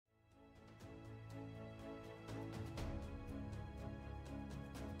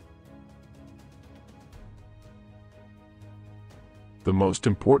The most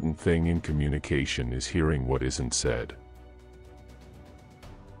important thing in communication is hearing what isn't said.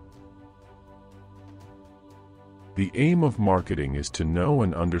 The aim of marketing is to know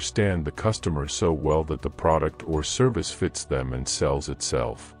and understand the customer so well that the product or service fits them and sells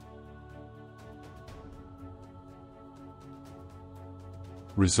itself.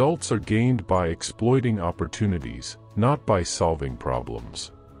 Results are gained by exploiting opportunities, not by solving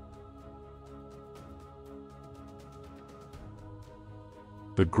problems.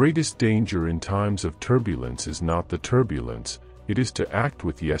 The greatest danger in times of turbulence is not the turbulence, it is to act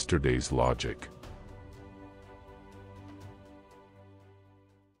with yesterday's logic.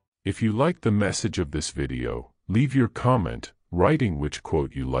 If you like the message of this video, leave your comment, writing which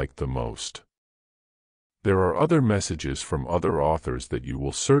quote you like the most. There are other messages from other authors that you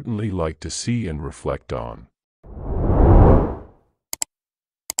will certainly like to see and reflect on.